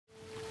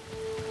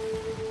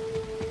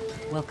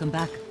Welcome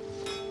back.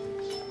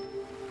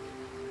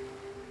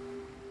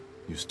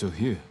 You're still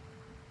here?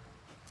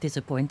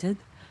 Disappointed?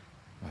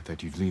 I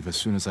thought you'd leave as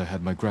soon as I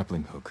had my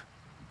grappling hook.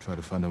 Try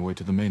to find a way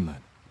to the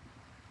mainland.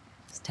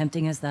 As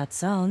tempting as that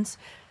sounds,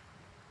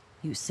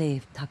 you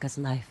saved Taka's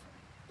life.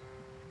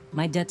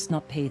 My debt's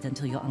not paid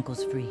until your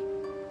uncle's free.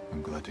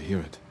 I'm glad to hear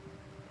it.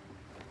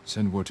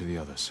 Send word to the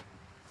others.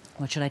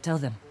 What should I tell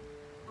them?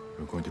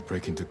 We're going to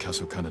break into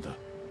Castle Canada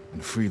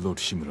and free Lord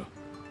Shimura.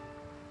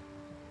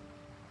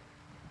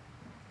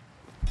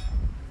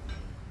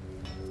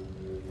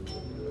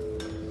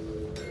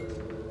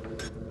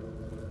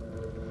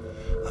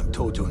 I'm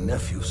told your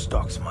nephew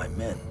stalks my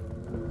men.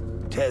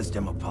 Tears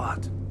them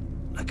apart,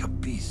 like a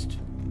beast.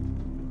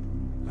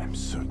 I'm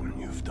certain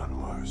you've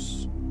done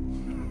worse.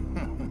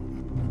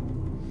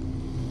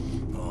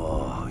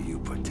 Oh, you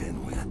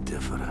pretend we're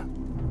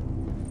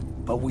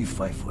different. But we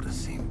fight for the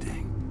same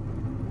thing.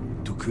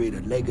 To create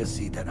a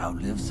legacy that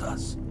outlives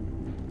us.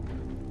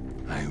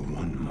 I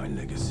won my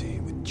legacy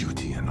with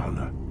duty and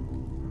honor.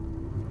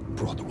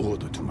 Brought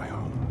order to my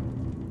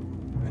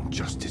home. And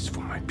justice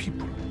for my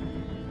people.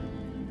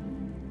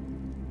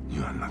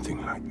 You are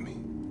nothing like me.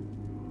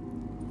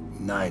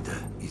 Neither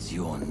is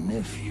your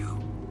nephew.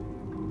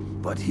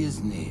 But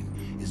his name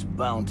is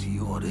bound to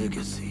your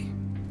legacy.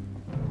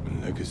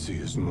 A legacy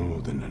is more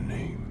than a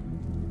name.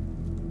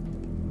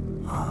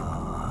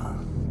 Ah,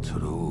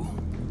 true.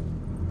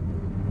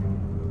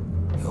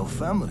 Your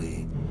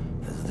family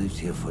has lived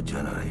here for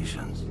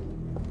generations.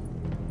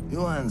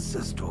 Your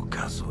ancestral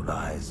castle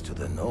lies to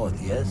the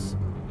north, yes?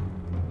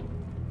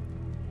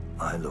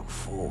 I look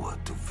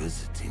forward to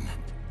visiting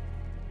it.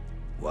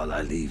 While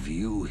I leave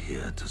you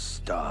here to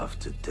starve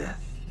to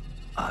death,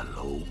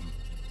 alone,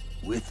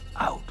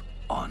 without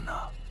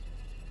honor.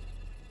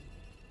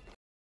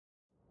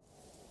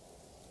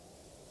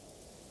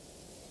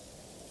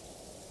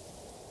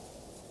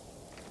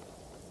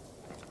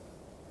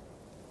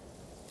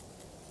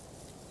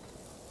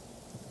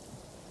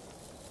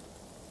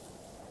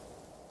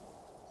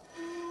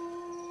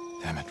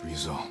 Damn it,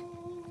 Rizzo.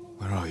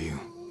 Where are you?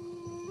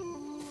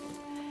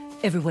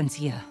 Everyone's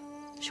here.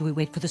 Should we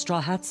wait for the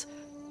Straw Hats?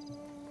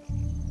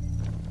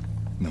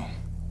 No.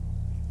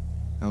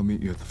 I'll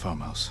meet you at the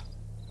farmhouse.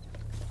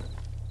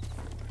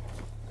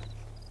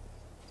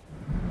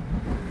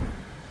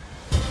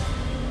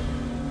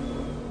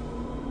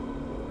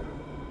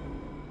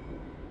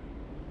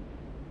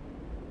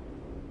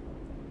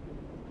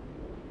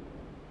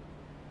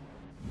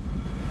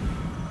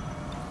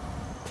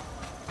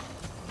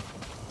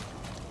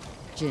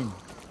 Jin,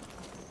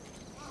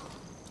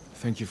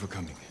 Thank you for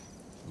coming.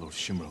 Lord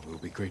Shimura will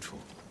be grateful.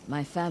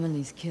 my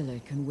family's killer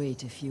can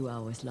wait a few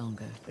hours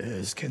longer.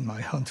 As can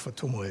my hunt for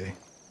Tomoe.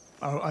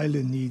 Our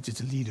island needs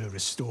its leader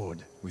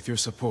restored. With your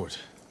support,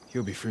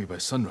 he'll be free by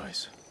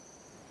sunrise.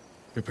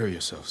 Prepare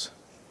yourselves.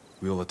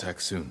 We'll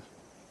attack soon.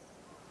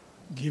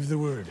 Give the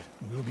word.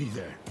 We'll be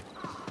there.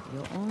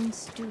 Your own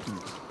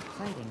student,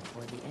 fighting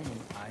for the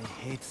enemy. I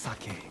hate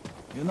sake.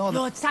 You know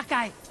Lord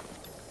Sakai!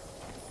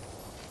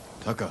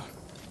 Taka,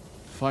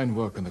 fine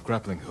work on the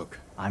grappling hook.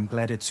 I'm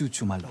glad it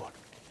suits you, my lord.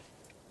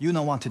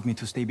 Yuna wanted me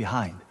to stay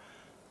behind,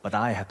 but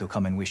I had to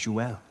come and wish you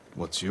well.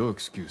 What's your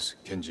excuse,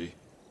 Kenji?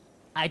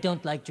 I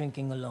don't like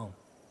drinking alone.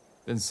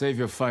 Then save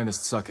your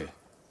finest sake.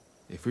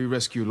 If we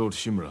rescue Lord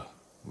Shimura,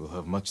 we'll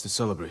have much to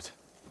celebrate.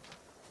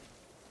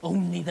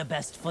 Only the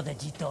best for the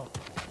Jito.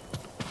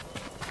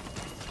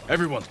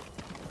 Everyone,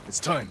 it's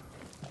time.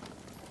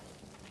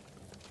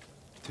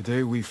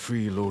 Today we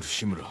free Lord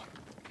Shimura.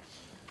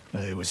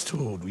 I was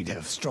told we'd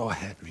have Straw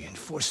Hat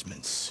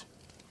reinforcements.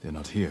 They're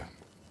not here.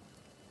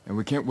 And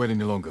we can't wait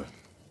any longer.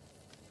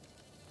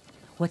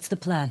 What's the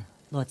plan,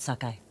 Lord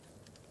Sakai?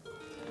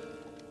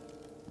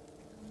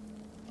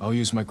 I'll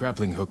use my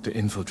grappling hook to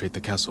infiltrate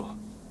the castle.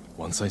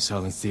 Once I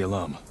silence the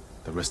alarm,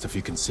 the rest of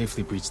you can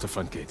safely breach the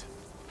front gate.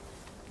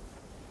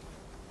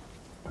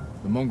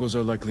 The Mongols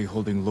are likely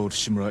holding Lord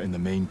Shimura in the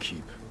main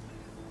keep.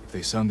 If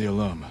they sound the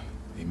alarm,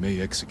 they may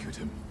execute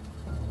him.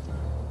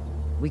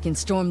 We can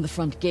storm the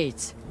front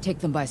gates, take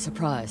them by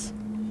surprise.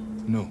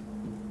 No,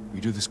 we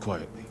do this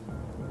quietly.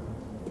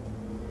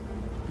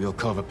 We'll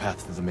carve a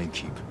path to the main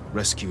keep,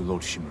 rescue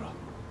Lord Shimura,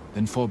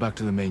 then fall back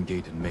to the main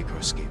gate and make our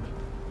escape.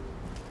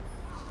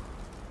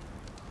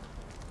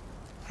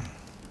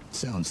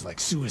 Sounds like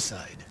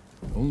suicide.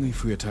 Only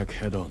if we attack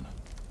head-on.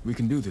 We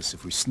can do this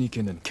if we sneak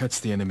in and catch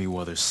the enemy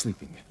while they're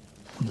sleeping.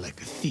 Like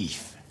a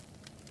thief.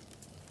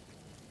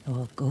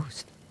 Or a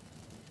ghost?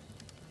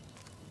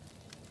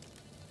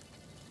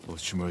 Lord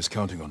Shimura is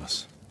counting on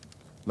us.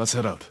 Let's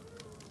head out.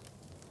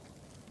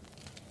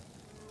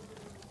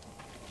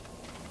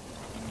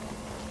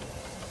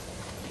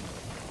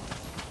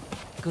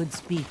 Good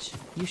speech.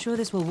 You sure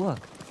this will work?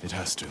 It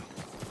has to.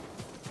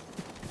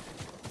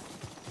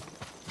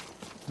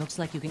 Looks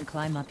like you can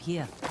climb up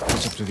here.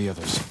 Catch up to the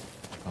others.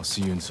 I'll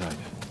see you inside.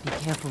 Be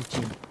careful,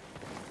 Jin.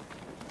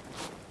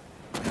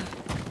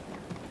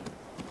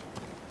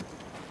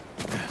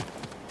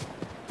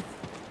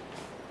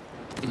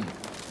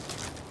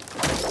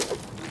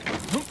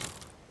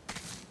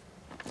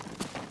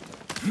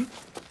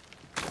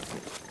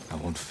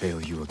 fail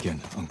you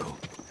again, Uncle.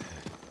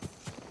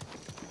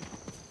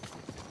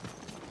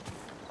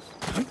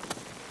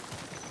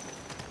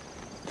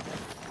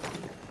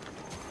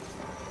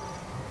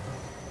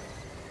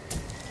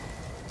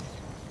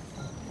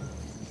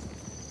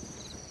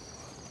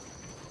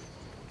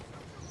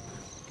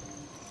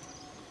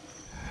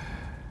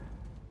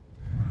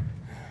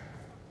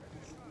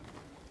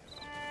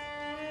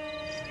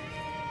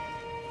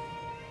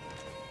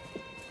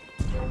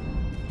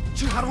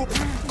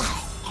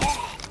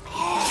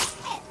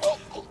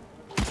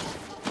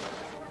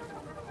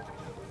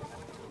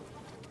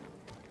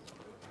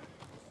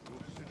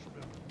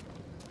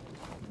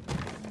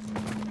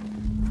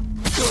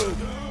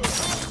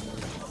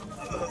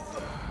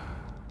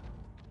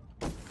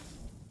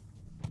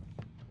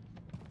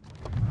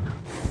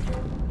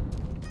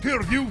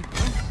 Here, you!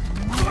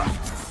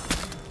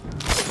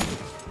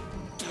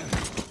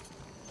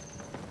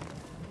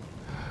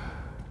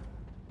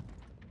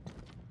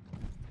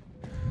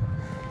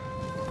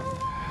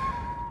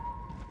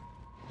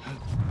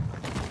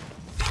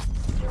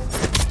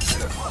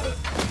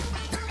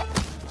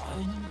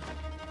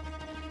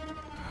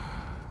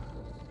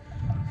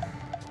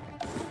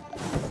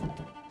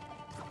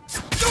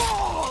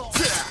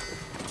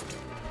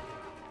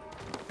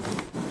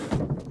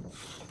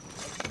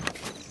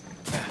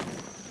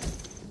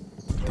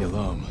 The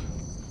alarm.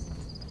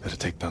 Better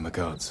take down the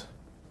guards.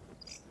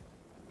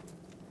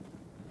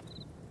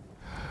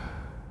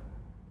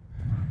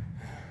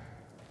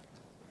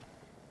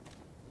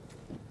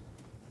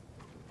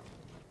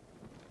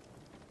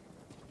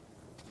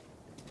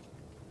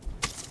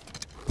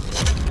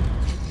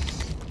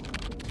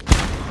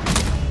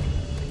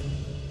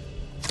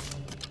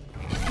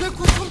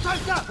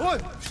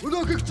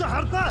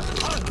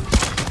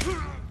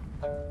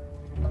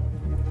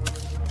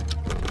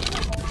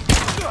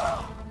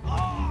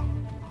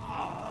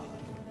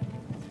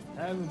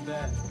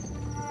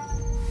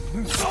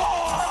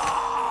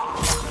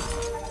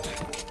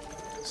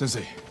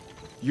 Sensei,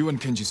 you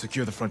and Kenji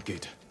secure the front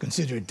gate.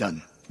 Consider it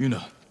done.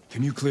 Yuna,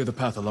 can you clear the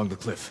path along the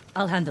cliff?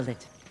 I'll handle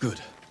it.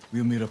 Good.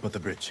 We'll meet up at the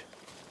bridge.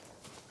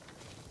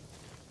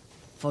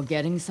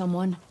 Forgetting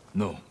someone?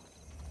 No.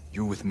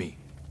 You're with me.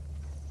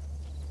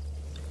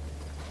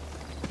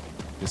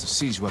 There's a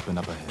siege weapon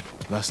up ahead.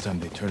 Last time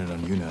they turned it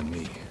on Yuna and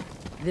me.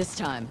 This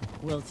time,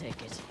 we'll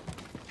take it.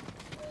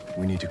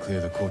 We need to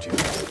clear the courtyard.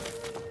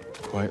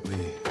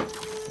 Quietly,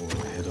 or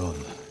head on.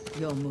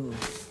 Your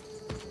move.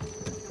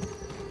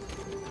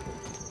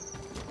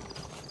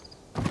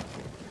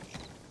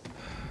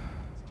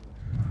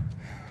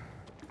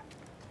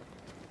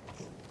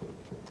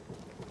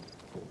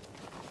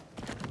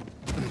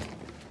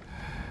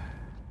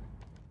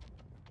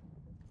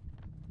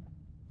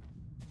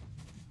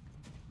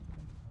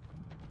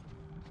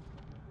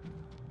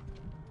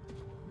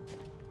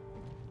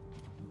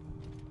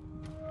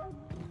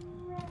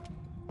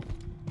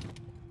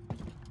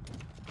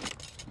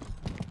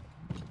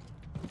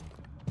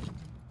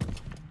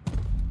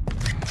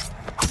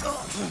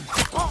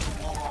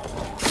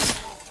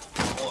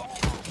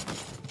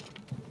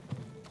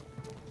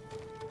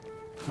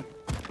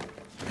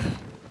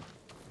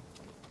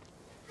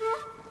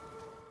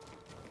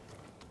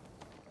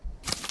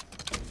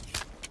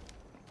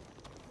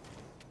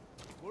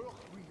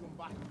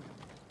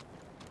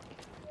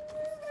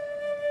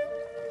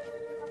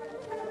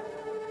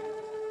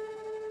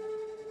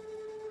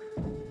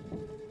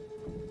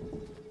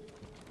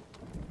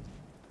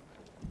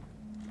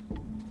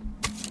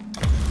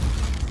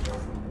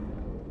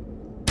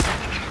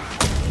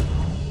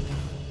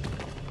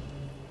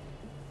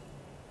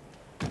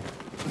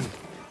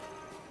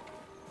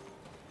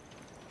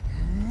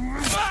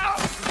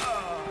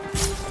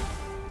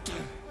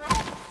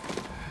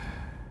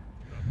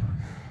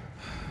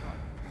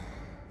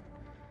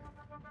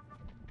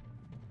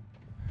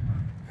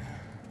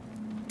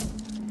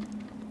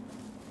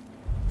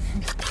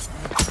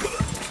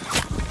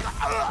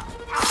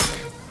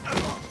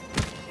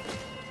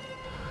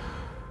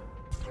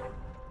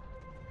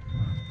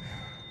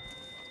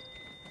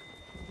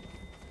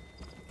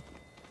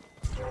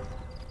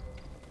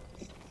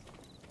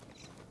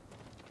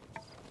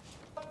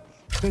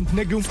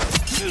 Negum.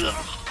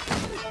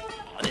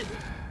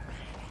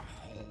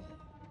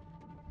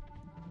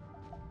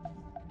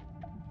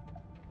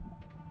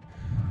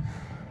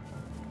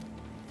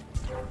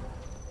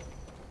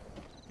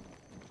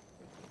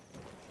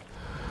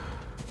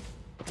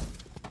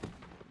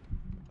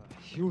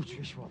 Huge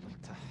fish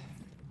бололтой.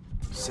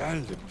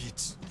 Сайн л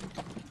биз.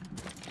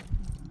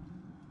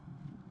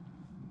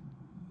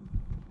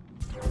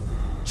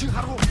 Чи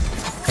харгу.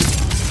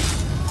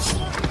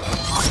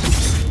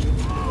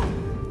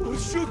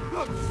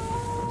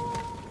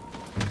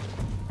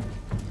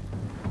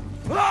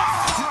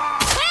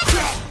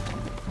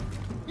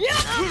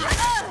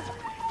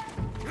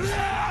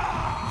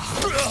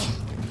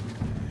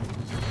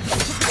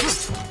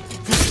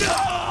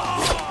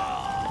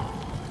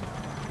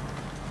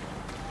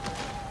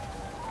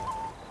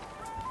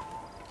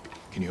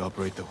 Can you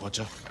operate the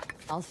Hwacha?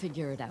 I'll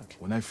figure it out.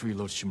 When I free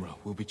Lord Shimura,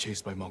 we'll be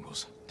chased by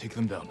Mongols. Take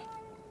them down.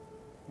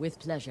 With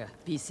pleasure.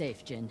 Be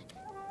safe, Jin.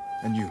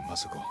 And you,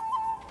 Masako.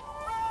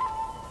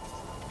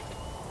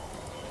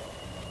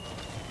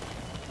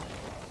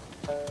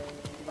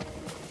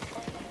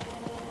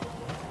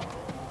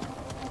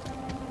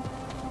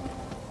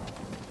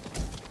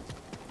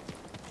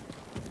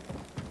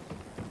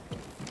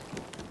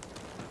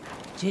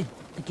 Jin,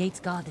 the gate's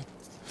guarded.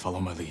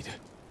 Follow my lead.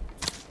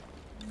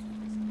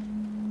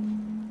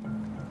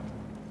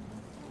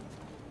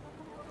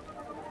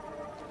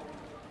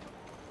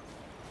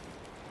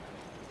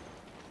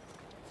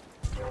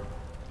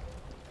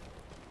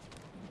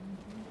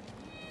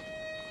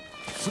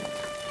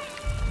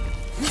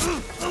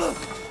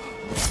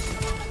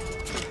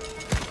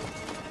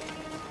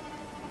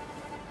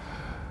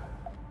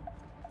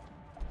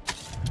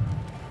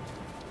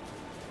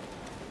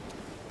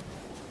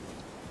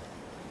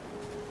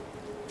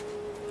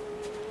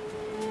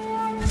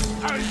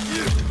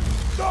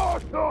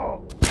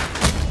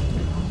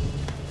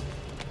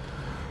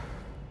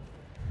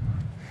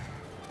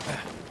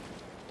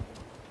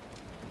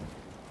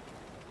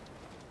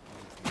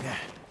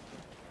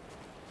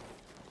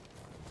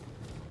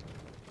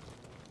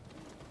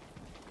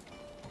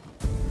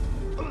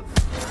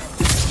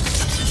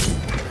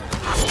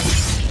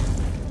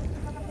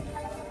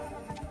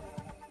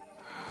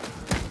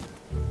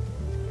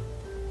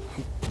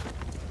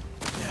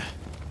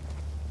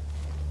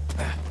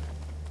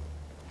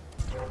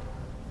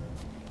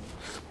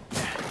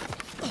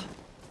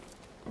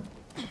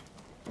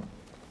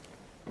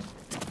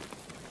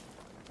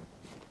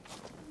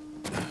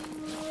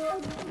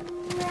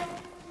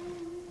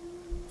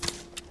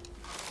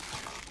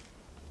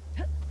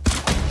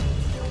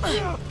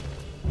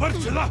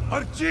 Harjala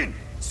Harjin!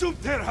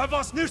 Sumter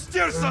havas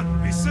nyrstjersan!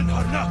 Vissen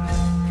harna!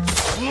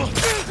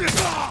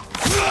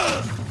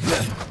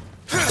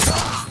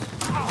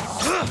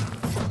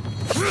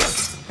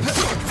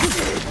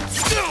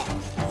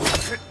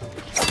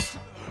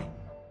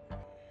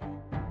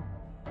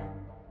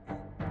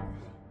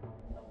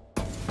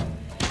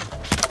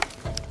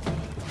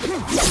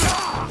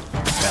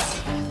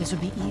 This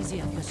would be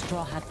easier if your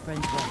Straw Hat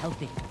friends were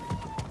helping.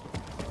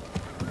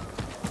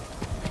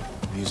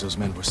 Ryuzo's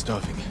men were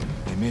starving.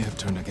 They may have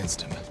turned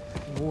against him.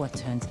 War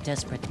turns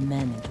desperate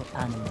men into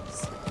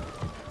animals.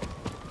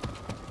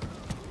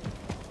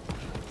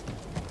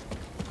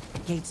 The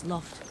gate's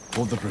locked.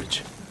 Hold the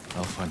bridge.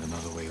 I'll find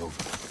another way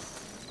over.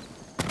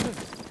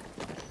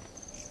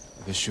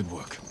 This should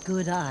work.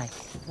 Good eye.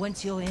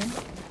 Once you're in,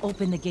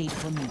 open the gate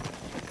for me.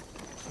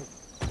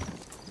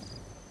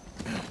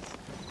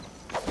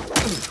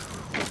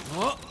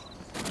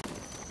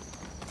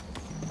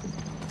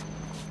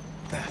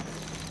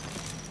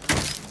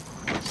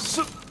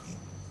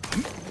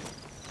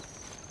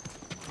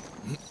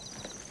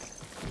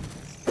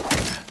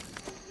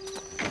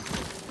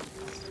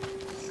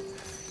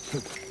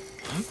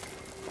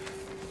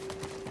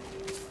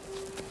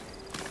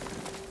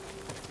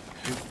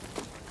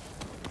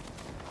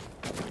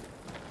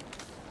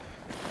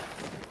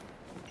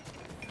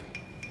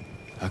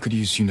 I could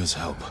use Yuna's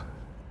help.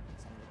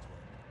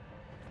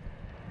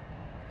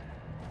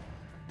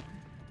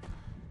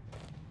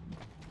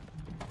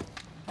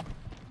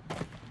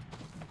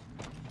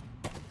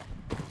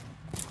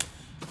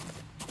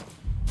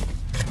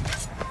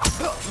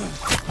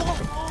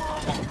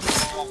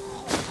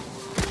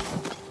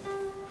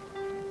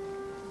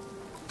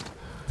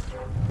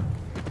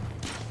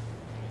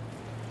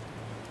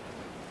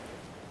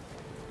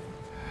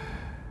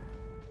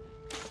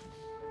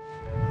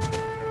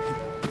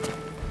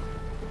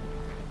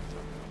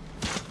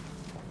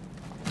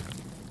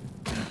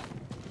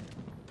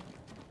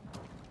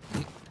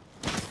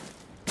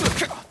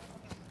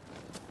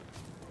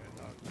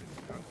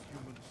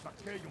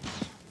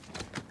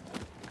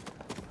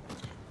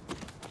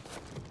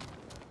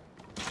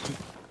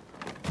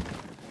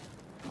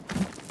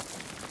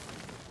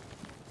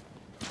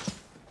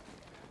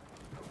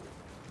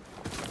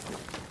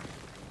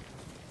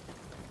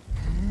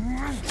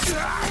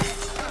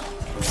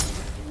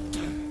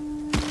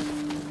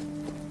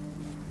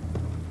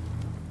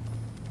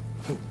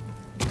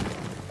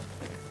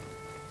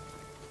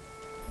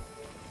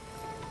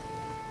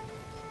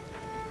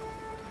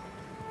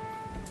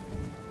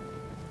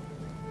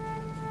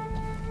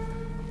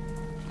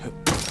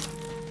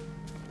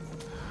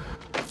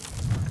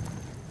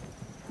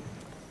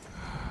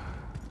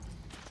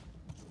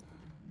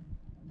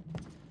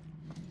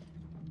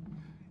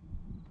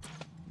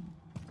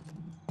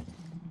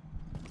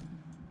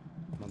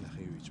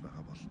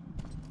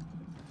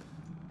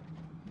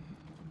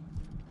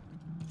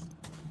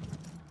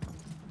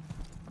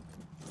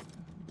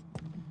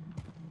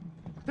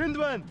 Тэнд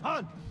байна!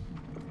 Хаана?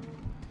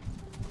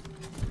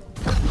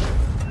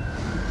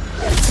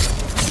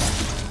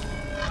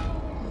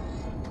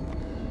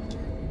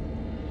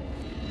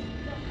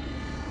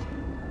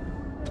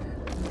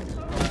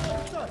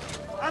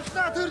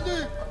 Аллаа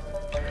төрний!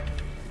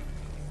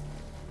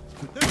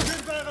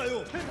 Тэр байгаа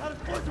юу? Тэр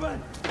харахгүй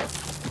байна.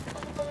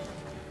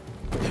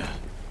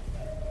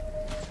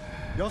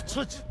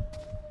 Явцгаж.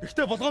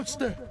 Ихтэй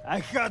болгоомжтой.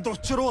 Ахиад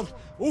учруул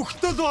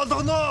өгтөл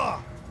болгоно.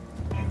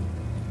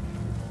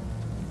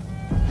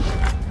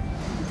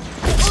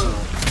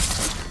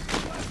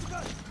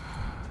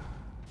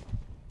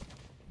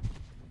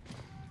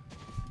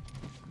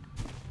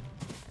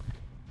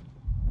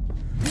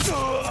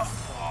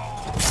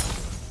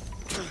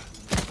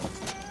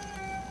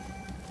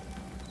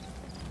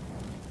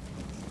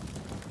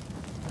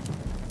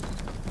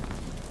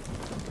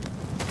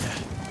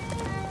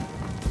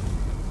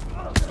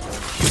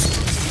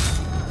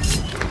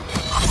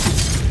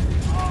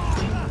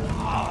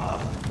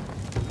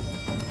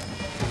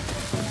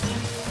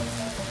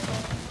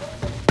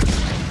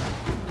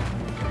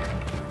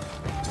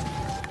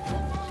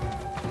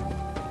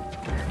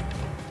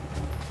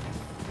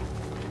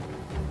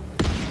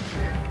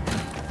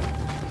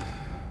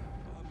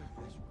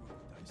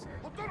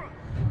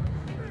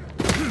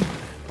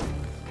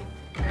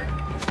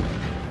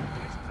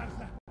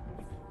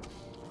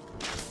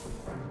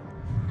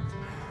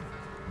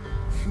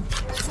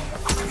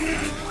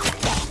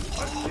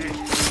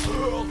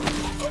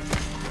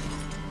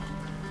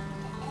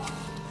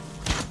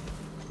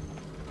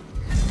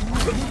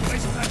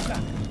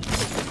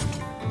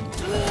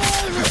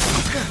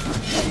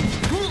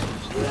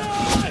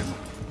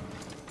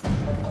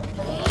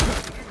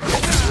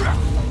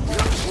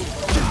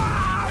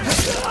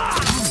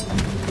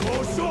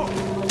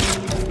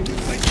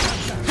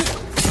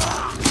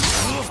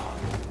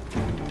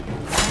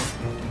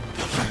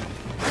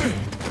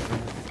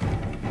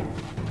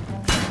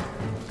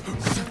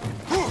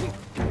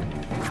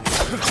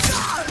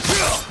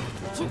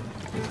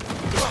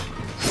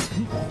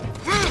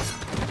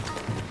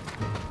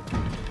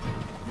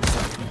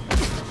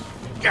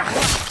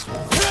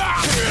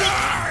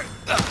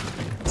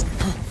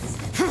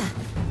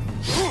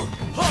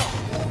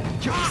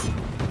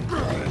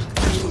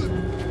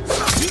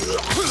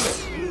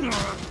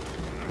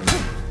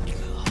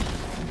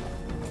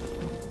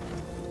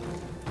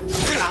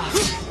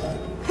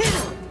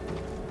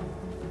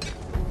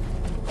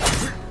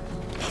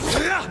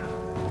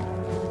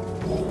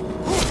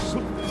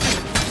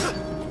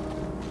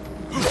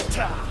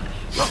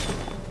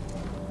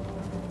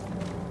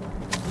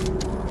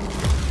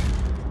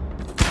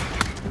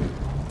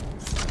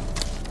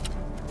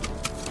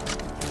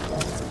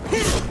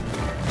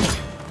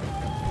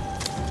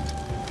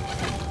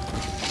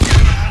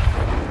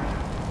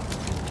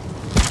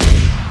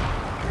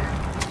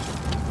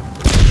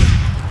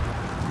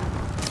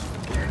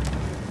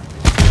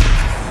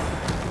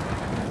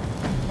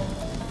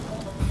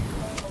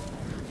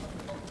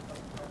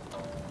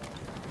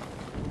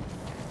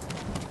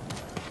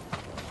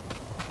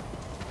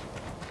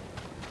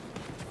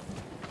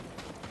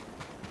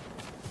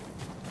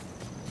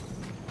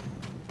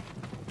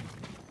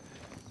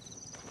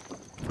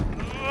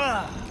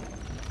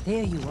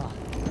 There you are.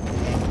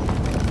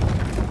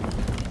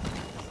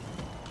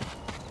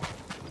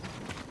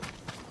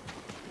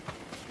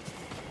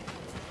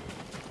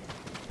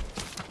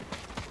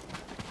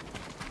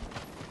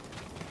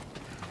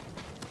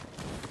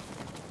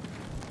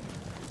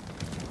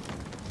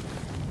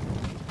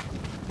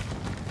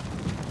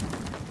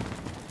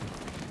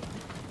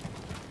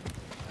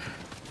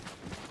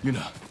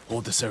 Yuna,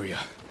 hold this area.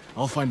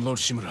 I'll find Lord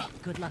Shimura.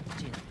 Good luck,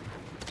 Jin.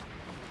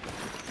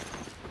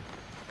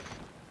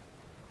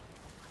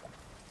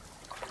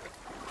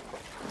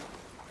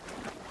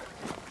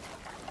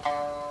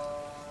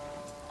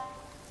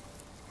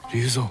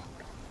 Ryuzo.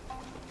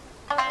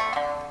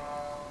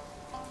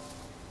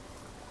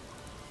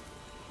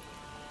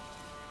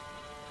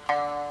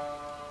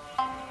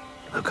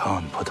 The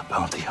Khan put a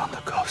bounty on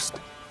the ghost.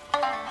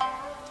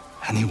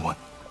 Anyone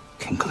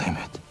can claim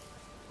it.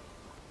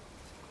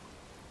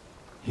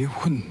 You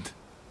wouldn't.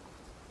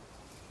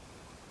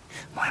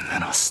 My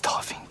men are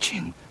starving,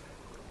 Jin.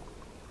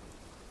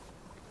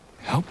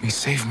 Help me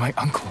save my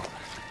uncle,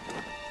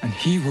 and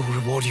he will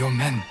reward your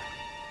men.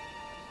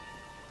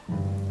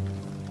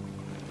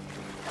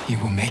 He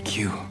will make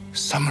you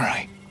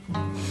samurai.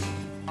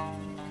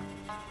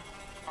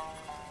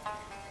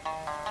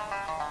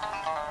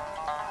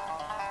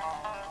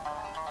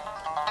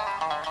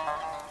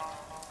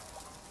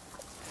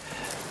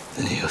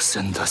 Then he'll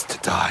send us to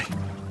die.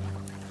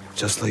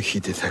 Just like he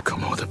did at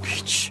Komoda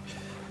Beach.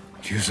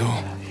 Ryuzo.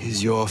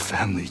 He's your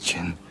family,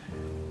 Jin.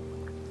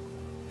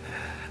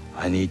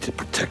 I need to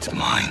protect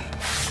mine.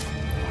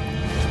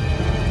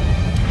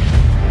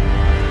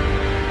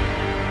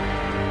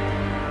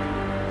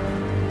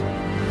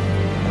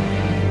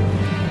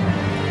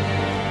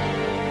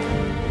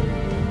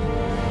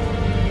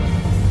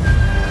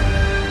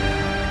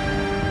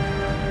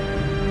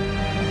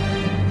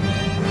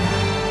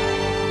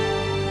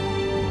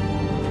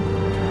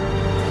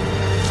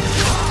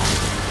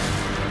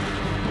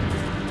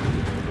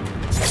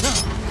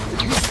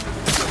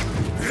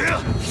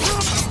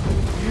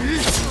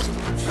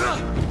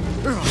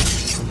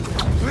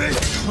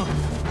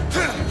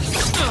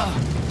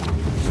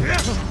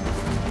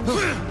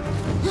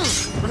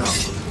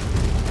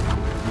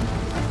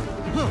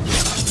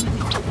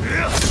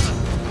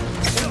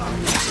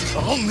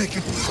 I'll make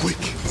it quick.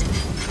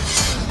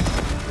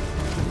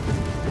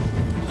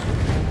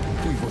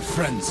 We were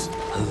friends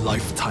a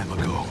lifetime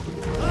ago.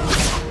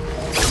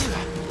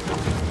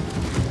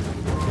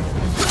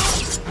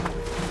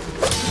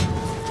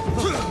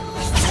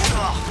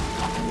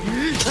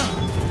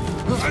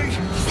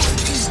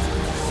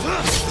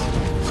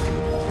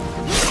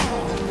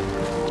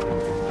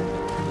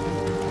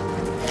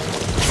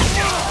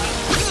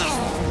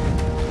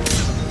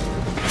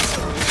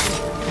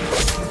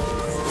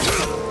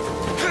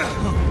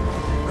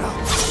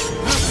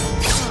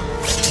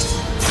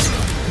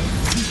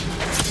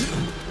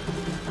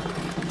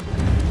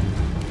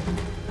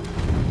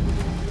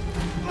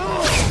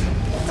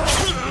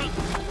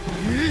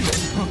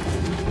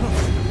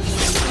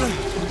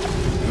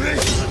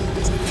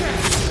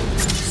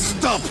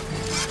 Stop!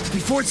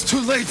 Before it's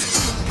too late!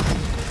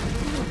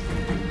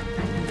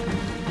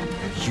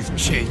 You've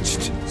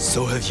changed.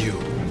 So have you,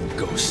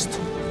 Ghost.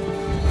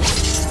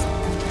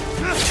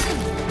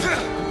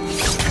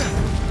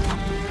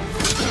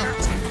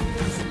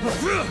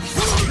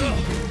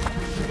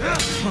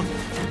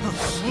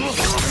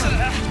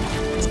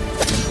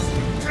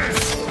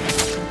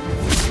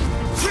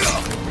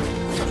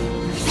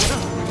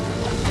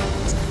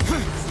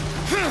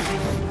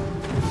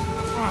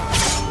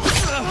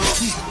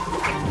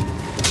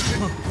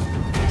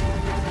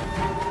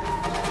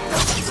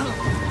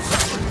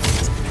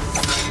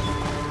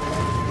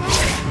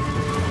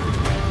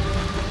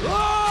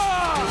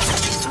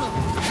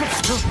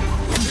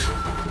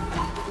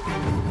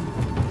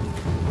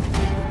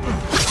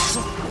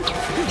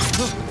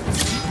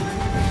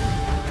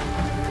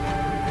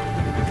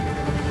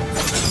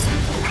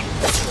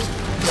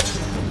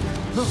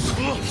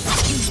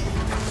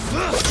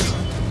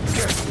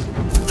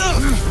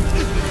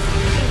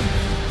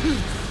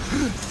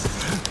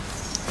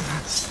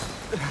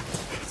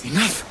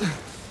 Enough!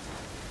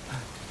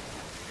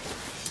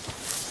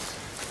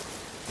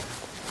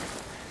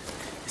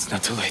 It's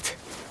not too late.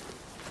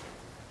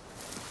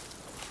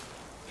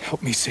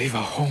 Help me save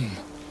our home.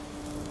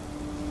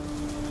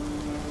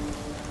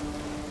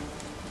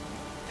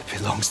 It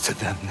belongs to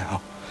them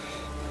now.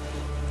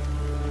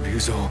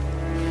 Ryuzo.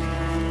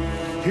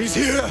 He's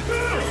here!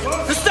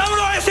 The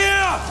samurai is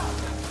here!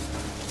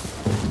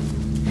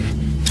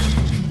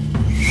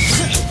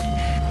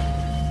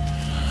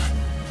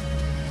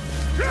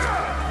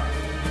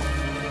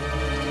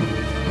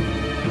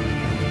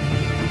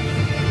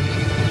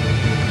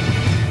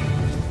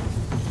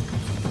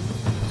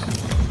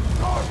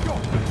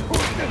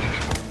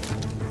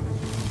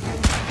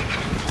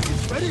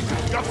 Ready?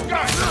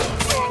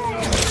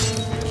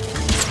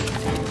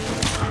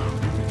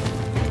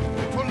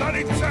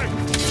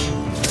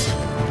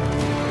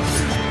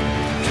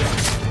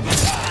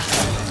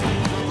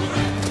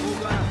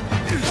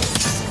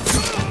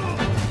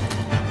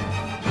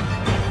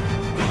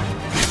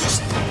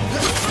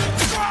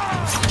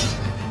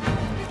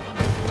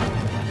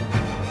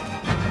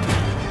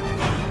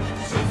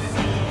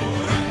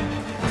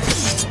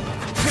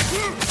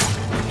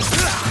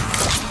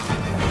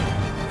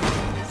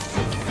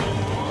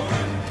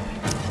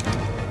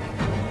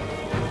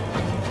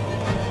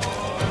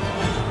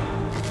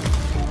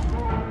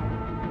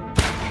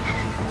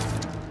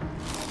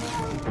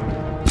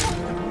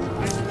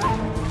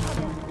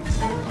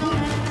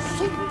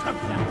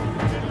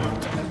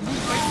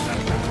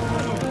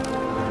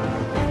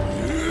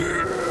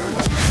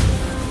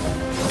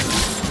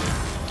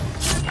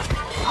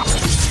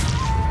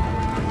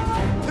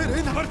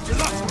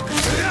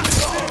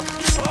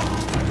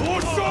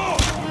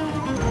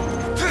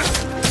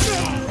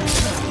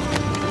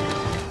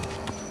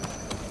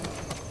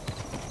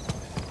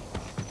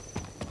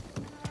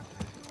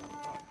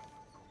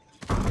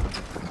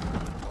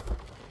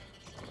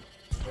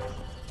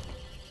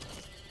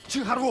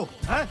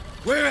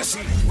 Where is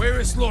he? Where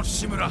is Lord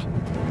Shimura?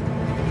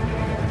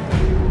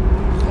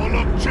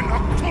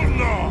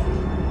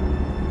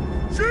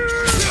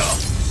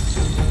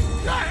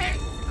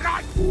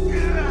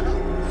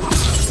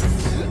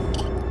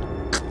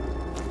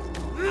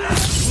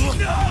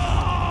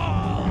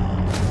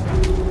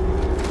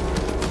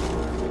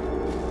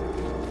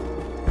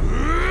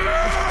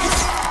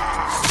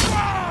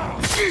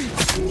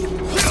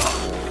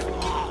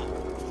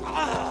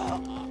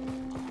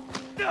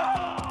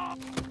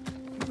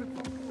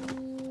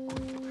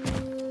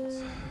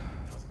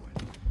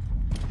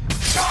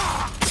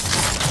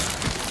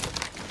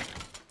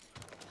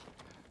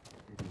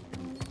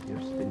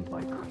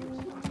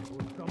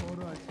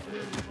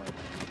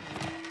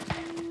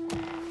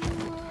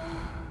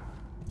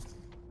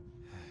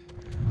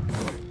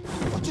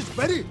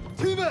 Ready?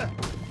 Timber!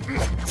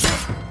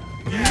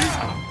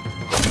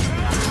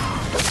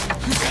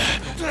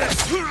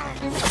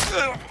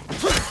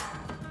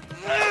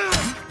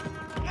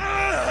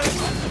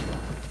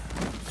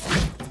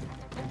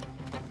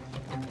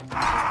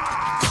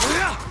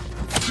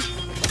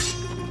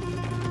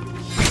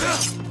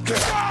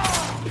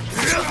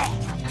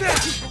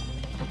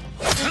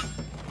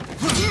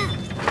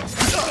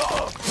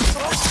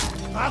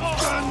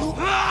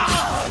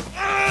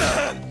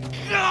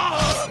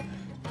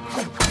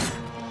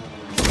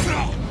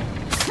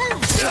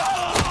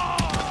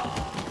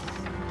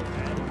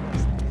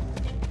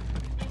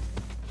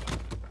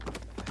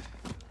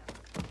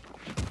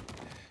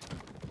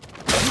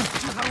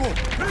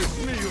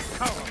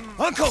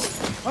 Uncle!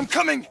 I'm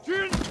coming!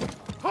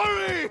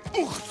 Hurry!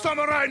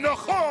 Samurai no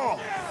ho!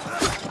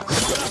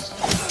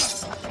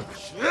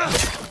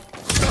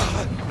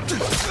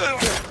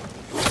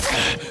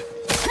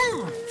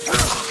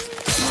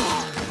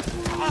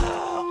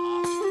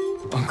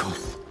 Uncle,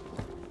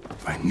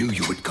 I knew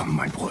you would come,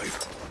 my boy.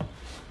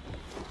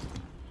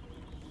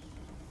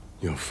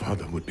 Your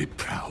father would be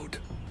proud.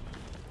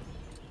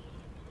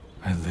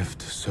 I live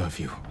to serve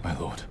you, my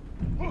lord.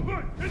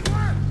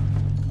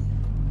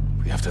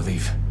 We have to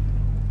leave.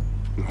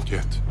 Not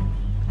yet.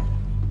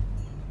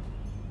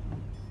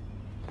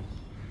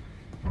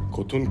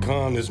 Khotun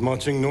Khan is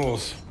marching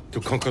north to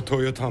conquer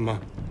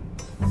Toyotama.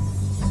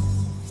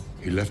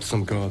 He left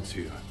some guards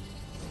here.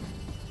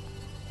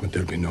 But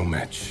there'll be no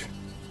match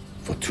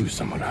for 2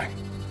 samurai.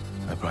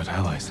 I brought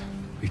allies.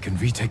 We can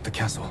retake the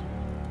castle.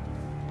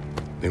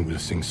 They will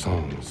sing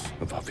songs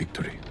of our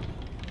victory.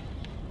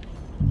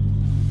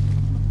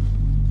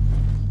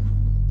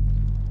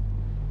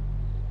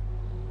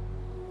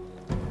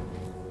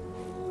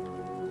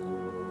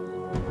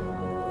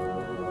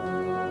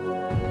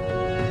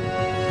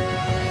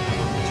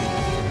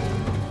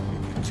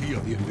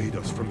 The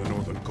invaders from the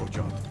northern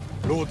courtyard.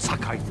 Lord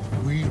Sakai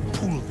will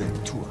pull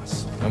them to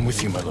us. I'm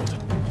with you, my lord.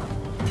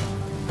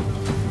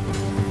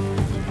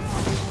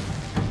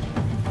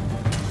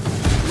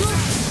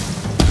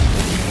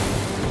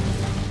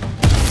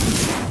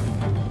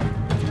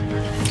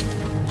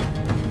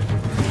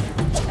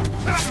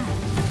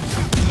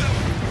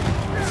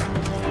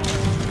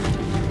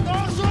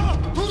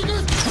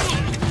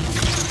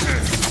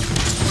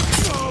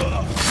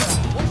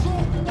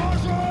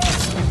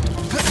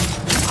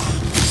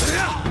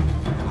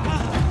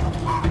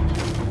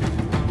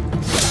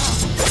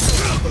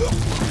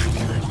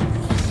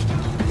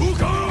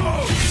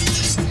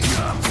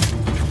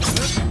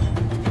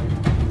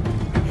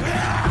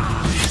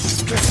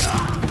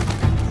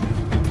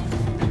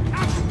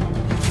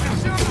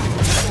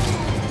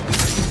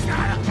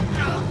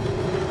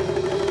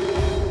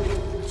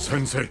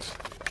 Sensei,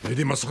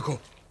 Lady Masako,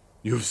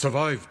 you've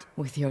survived.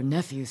 With your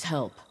nephew's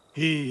help.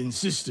 He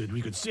insisted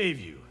we could save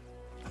you.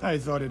 I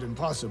thought it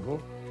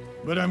impossible,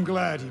 but I'm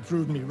glad he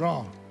proved me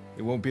wrong.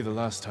 It won't be the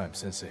last time,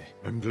 Sensei.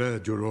 I'm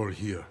glad you're all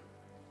here.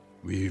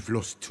 We've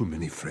lost too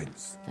many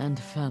friends. And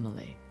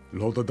family.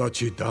 Lord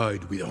Adachi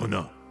died with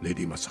honor,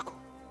 Lady Masako.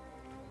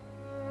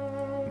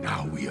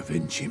 Now we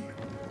avenge him,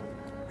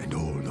 and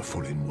all the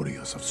fallen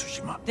warriors of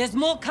Tsushima. There's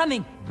more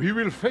coming! We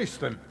will face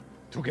them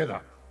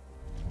together.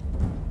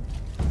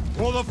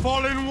 For the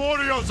fallen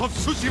warriors of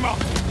Tsushima!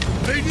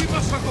 Lady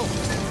Masako,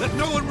 let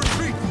no one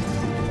retreat!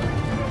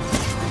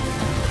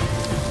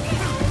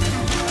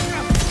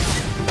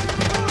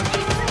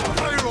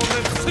 Fire on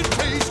them,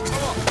 Sensei's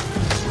cover!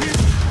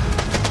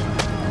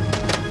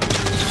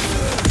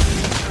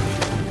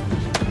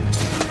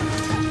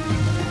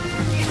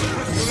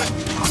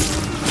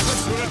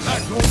 Your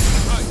attack goes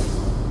right.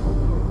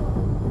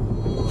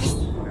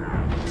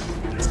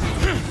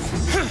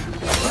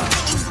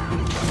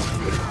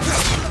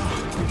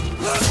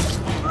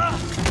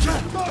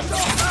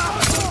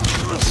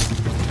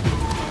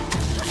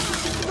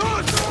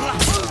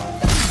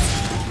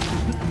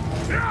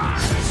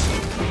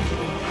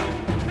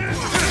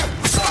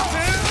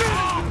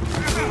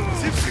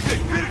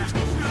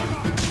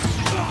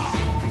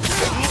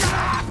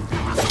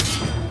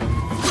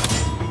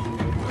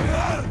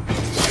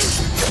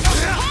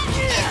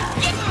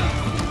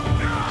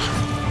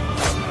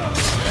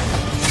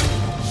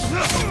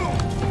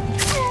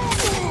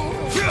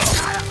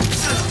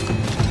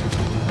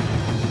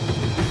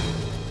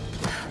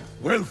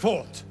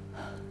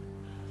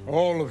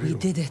 All of you. We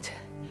did it.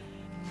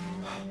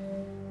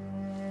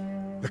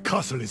 The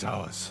castle is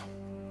ours.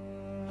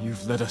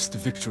 You've led us to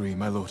victory,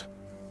 my lord.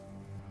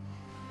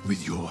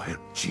 With your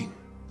help, Jin.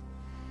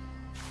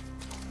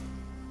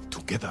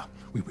 Together,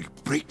 we will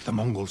break the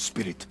Mongol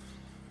spirit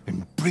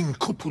and bring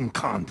Khotun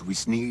Khan to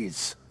his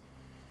knees.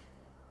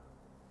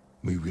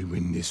 We will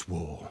win this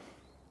war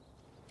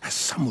as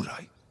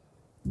samurai.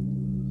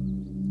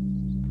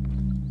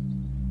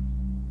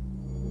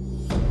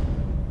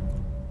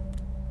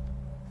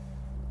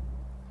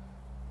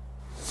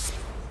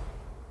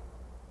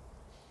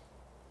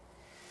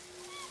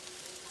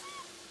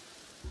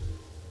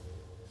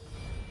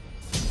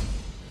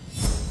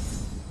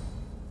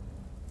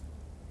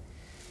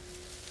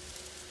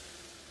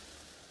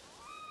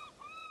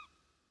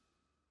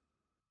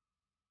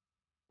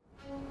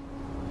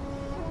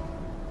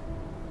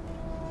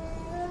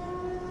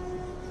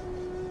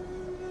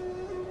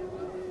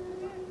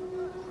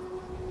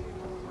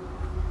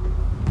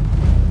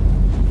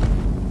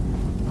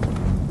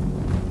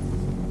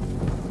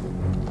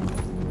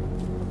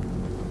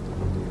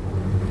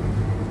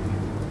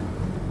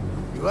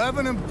 You have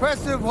an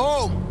impressive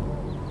home.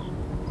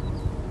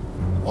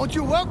 Won't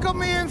you welcome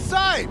me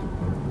inside?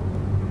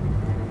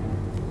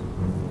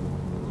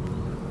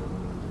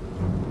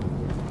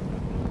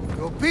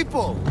 Your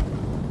people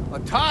are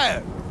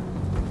tired,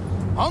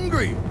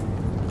 hungry,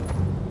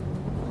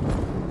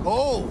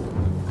 cold.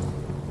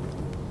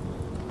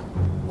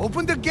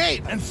 Open the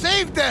gate and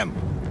save them!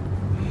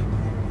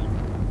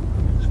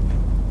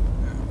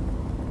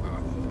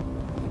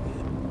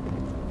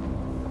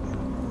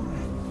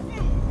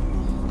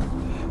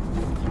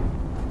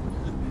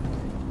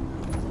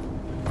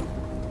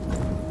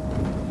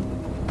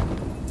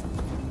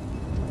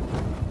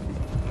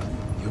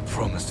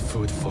 Promised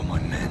food for my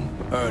men.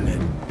 Earn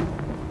it.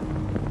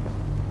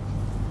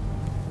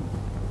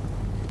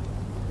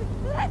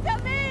 Let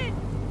them in!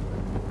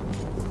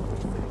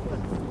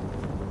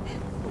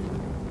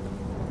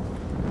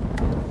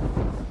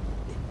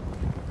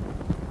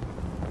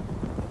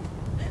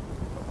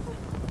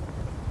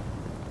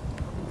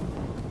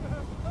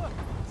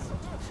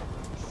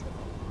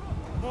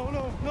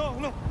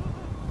 No!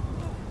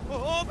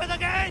 Open the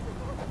gate!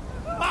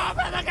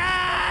 Open the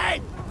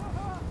gate!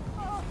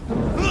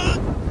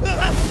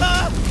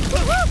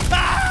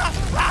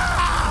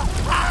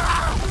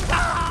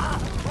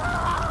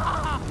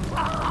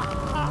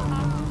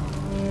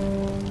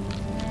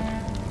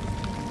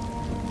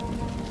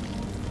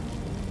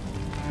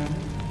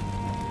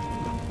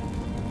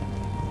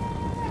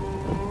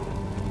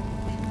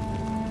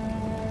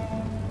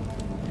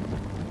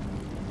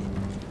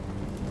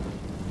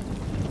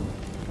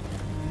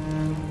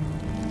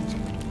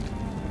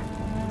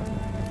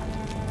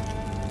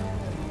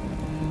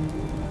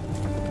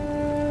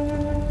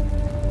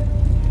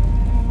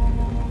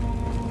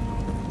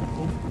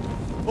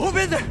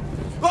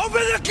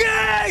 Open the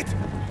gate!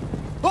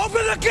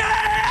 Open the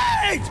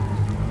gate!